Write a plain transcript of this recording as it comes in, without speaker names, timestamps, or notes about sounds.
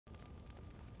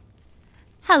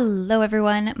Hello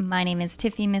everyone, my name is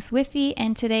TiffyMissWiffy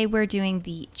and today we're doing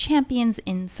the Champions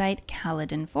inside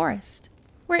Caledon Forest.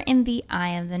 We're in the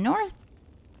Eye of the North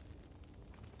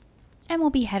and we'll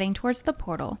be heading towards the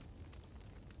portal.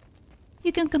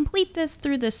 You can complete this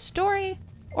through the story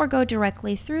or go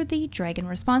directly through the Dragon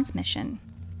Response mission.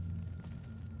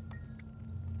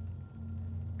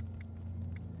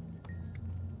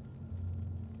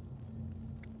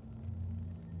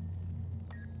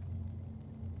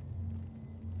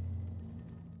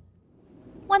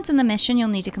 Once in the mission, you'll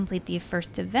need to complete the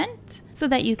first event so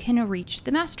that you can reach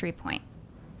the mastery point.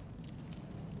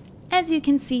 As you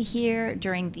can see here,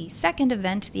 during the second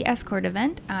event, the escort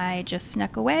event, I just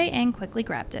snuck away and quickly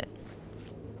grabbed it.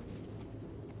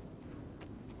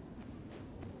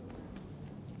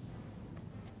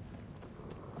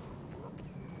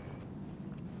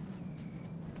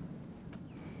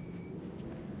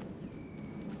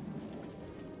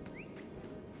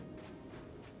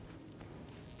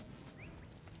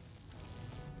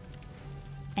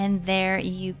 And there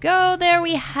you go, there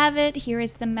we have it. Here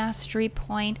is the mastery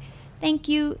point. Thank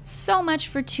you so much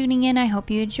for tuning in. I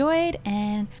hope you enjoyed,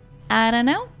 and I don't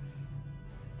know.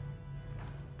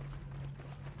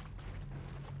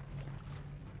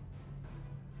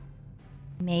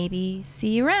 Maybe see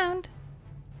you around.